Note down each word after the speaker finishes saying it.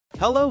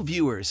Hello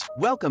viewers,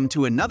 welcome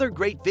to another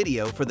great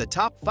video for the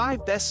top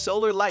 5 best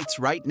solar lights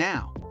right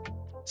now.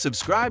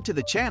 Subscribe to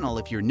the channel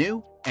if you're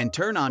new and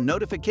turn on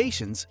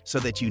notifications so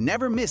that you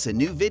never miss a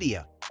new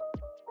video.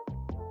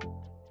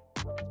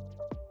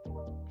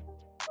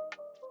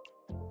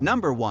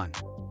 Number 1.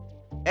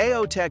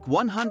 Aootek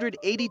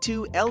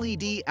 182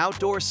 LED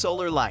Outdoor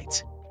Solar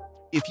Lights.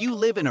 If you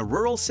live in a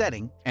rural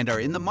setting and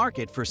are in the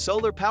market for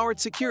solar-powered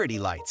security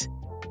lights,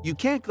 you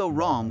can't go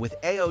wrong with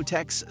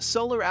Aootek's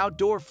solar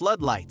outdoor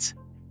floodlights.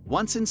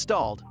 Once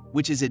installed,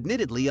 which is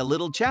admittedly a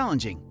little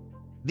challenging,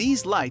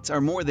 these lights are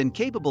more than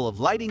capable of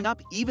lighting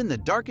up even the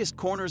darkest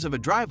corners of a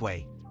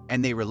driveway,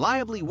 and they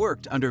reliably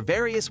worked under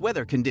various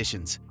weather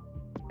conditions.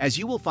 As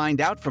you will find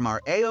out from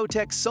our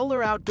Aootek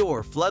Solar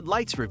Outdoor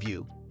Floodlights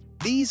review,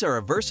 these are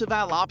a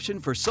versatile option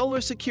for solar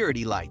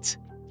security lights.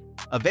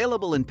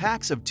 Available in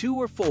packs of 2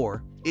 or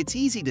 4, it's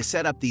easy to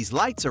set up these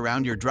lights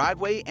around your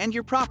driveway and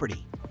your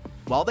property.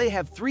 While they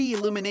have 3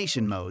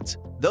 illumination modes,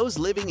 those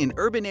living in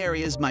urban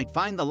areas might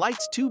find the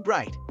lights too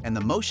bright and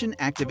the motion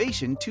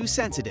activation too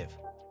sensitive.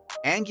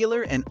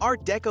 Angular and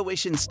Art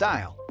Deco-ish in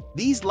style,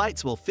 these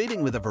lights will fit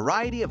in with a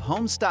variety of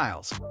home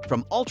styles,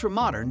 from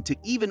ultra-modern to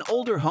even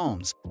older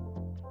homes.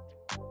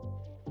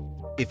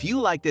 If you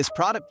like this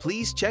product,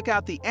 please check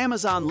out the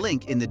Amazon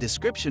link in the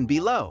description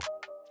below.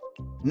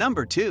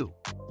 Number 2.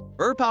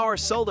 Urpower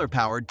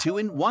Solar-Powered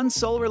 2-in-1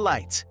 Solar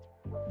Lights.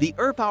 The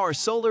Urpower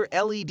Solar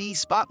LED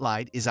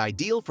Spotlight is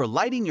ideal for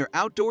lighting your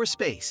outdoor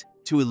space,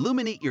 to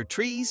illuminate your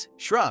trees,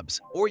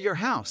 shrubs, or your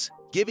house,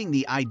 giving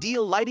the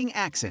ideal lighting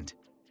accent.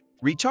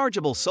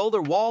 Rechargeable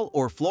solar wall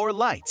or floor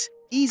lights,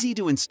 easy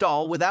to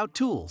install without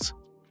tools.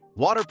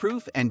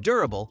 Waterproof and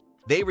durable,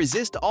 they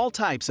resist all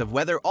types of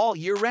weather all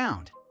year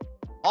round.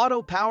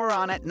 Auto power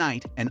on at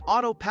night and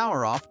auto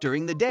power off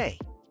during the day.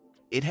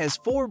 It has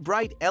 4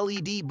 bright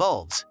LED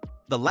bulbs.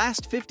 The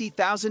last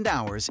 50,000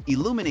 hours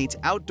illuminates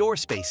outdoor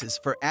spaces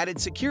for added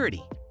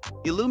security.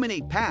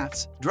 Illuminate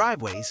paths,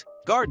 driveways,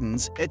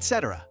 gardens,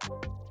 etc.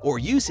 Or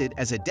use it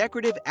as a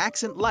decorative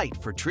accent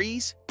light for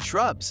trees,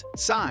 shrubs,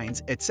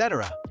 signs,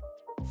 etc.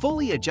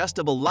 Fully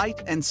adjustable light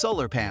and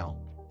solar panel.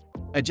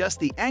 Adjust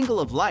the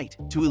angle of light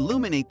to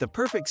illuminate the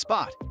perfect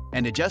spot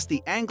and adjust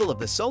the angle of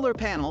the solar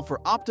panel for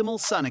optimal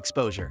sun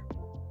exposure.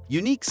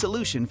 Unique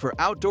solution for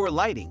outdoor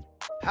lighting,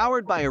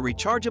 powered by a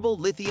rechargeable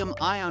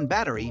lithium-ion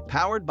battery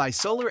powered by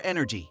solar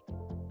energy.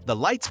 The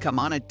lights come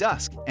on at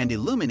dusk and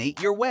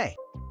illuminate your way.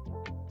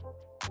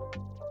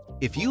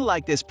 If you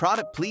like this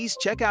product, please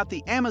check out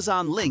the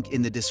Amazon link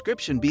in the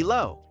description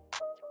below.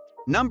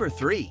 Number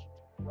 3.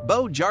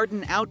 BEAU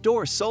JARDIN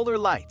Outdoor Solar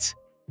Lights.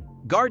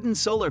 Garden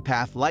Solar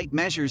Path Light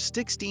measures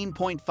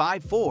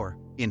 16.54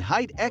 in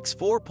height x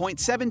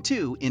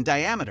 4.72 in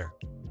diameter.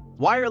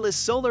 Wireless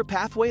solar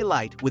pathway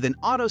light with an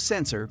auto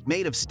sensor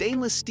made of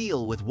stainless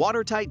steel with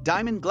watertight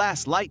diamond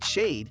glass light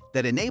shade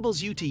that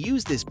enables you to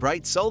use this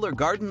bright solar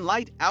garden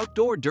light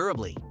outdoor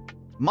durably.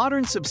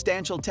 Modern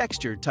substantial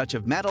texture touch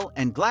of metal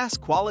and glass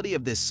quality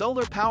of this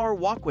solar power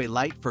walkway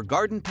light for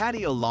garden,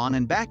 patio, lawn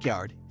and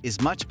backyard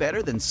is much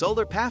better than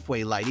solar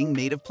pathway lighting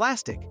made of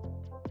plastic.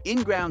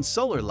 In-ground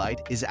solar light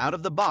is out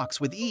of the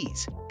box with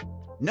ease.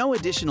 No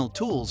additional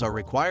tools are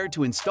required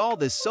to install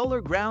this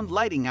solar ground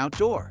lighting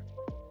outdoor.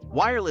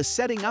 Wireless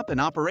setting up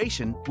and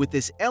operation with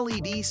this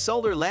LED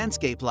solar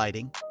landscape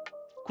lighting.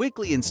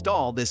 Quickly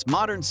install this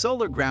modern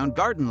solar ground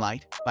garden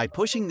light by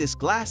pushing this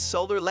glass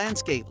solar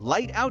landscape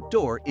light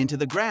outdoor into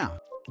the ground.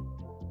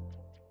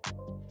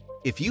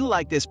 If you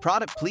like this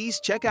product,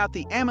 please check out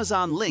the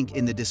Amazon link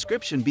in the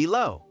description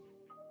below.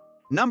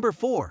 Number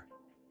 4.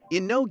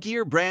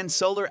 InnoGear Brand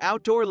Solar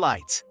Outdoor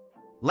Lights.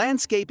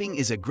 Landscaping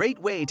is a great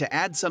way to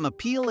add some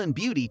appeal and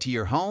beauty to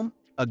your home.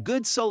 A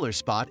good solar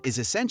spot is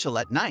essential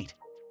at night.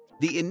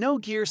 The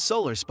InnoGear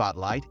Solar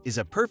Spotlight is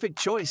a perfect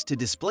choice to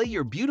display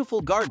your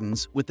beautiful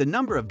gardens with the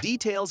number of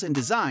details and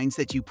designs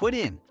that you put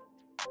in.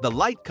 The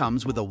light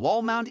comes with a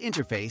wall mount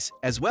interface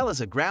as well as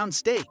a ground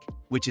stake,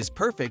 which is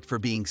perfect for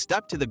being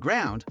stuck to the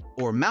ground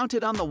or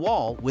mounted on the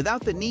wall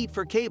without the need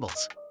for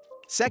cables.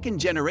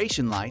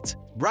 Second-generation lights,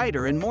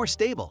 brighter and more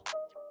stable.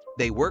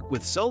 They work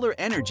with solar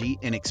energy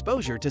and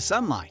exposure to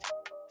sunlight.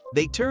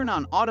 They turn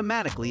on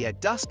automatically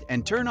at dusk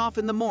and turn off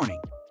in the morning.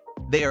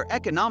 They are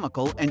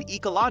economical and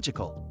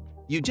ecological.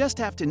 You just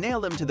have to nail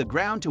them to the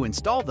ground to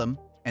install them,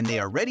 and they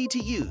are ready to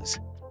use.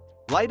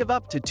 Light of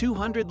up to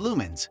 200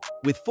 lumens,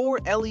 with 4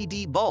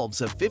 LED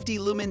bulbs of 50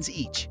 lumens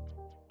each.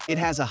 It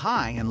has a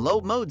high and low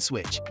mode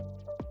switch.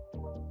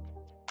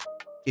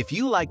 If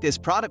you like this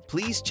product,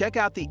 please check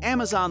out the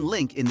Amazon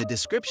link in the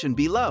description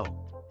below.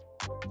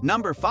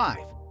 Number 5.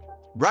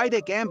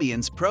 Brightech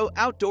Ambience Pro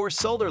Outdoor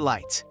Solar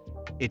Lights.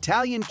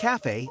 Italian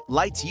cafe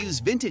lights use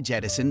vintage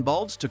Edison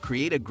bulbs to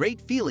create a great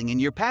feeling in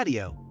your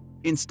patio.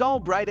 Install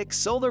Brightech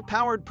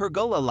solar-powered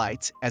pergola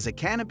lights as a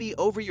canopy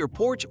over your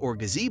porch or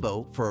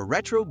gazebo for a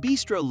retro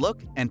bistro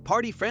look and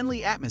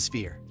party-friendly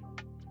atmosphere.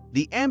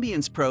 The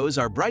Ambience Pros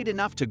are bright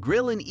enough to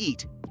grill and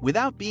eat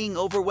without being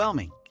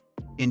overwhelming.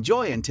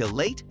 Enjoy until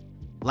late.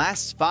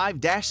 Lasts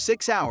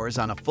 5–6 hours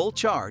on a full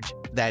charge,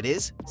 that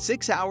is,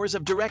 6 hours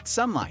of direct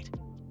sunlight.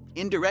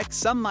 Indirect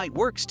sunlight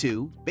works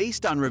too,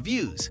 based on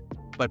reviews,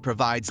 but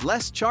provides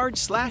less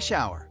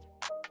charge/hour.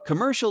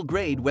 Commercial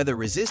grade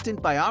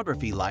weather-resistant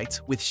biography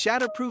lights with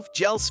shatterproof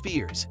gel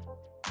spheres.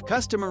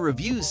 Customer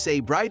reviews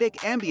say Brightech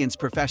Ambience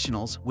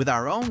professionals with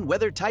our own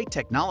weather-tight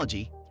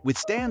technology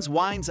withstands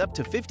winds up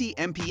to 50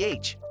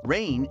 mph,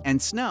 rain,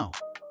 and snow.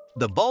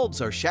 The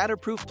bulbs are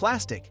shatterproof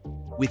plastic,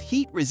 with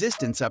heat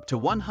resistance up to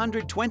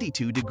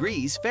 122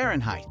 degrees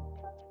Fahrenheit.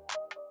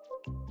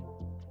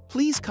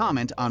 Please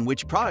comment on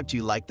which product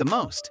you like the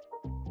most.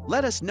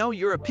 Let us know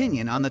your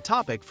opinion on the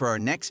topic for our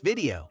next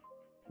video.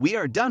 We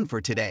are done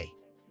for today.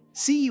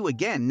 See you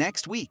again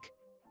next week.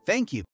 Thank you.